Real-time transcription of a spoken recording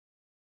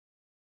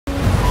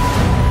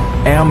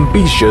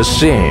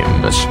ambitious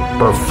aims,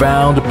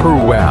 profound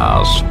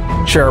prowess,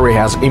 Chery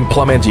has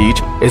implemented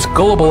its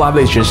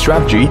globalization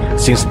strategy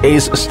since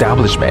its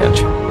establishment.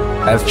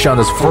 As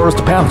China's first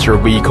passenger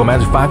vehicle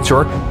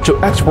manufacturer to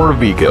export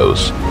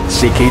vehicles,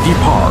 CKD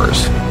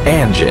parts,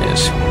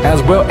 engines,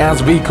 as well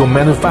as vehicle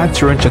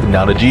manufacturing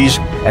technologies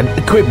and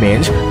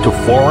equipment to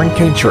foreign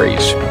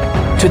countries.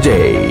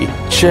 Today,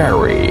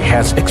 Chery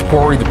has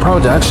exported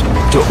products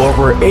to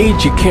over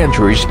 80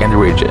 countries and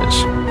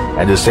regions,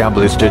 and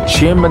established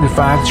chain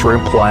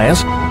manufacturing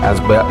plants as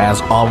well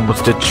as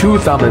almost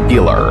 2,000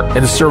 dealer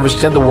and service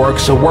center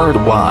works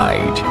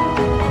worldwide.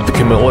 The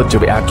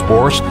cumulative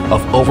exports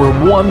of over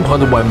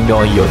 1.1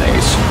 million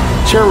units,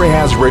 Chery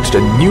has reached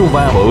a new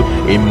level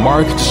in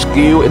market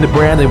scale and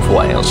brand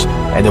influence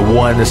and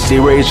won a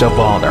series of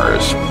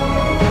honors.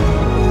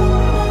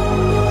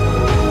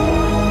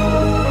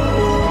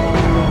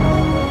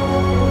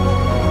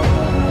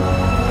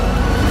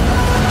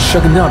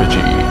 Technology,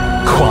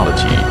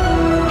 quality,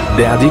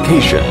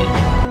 dedication.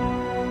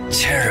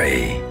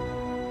 Chery.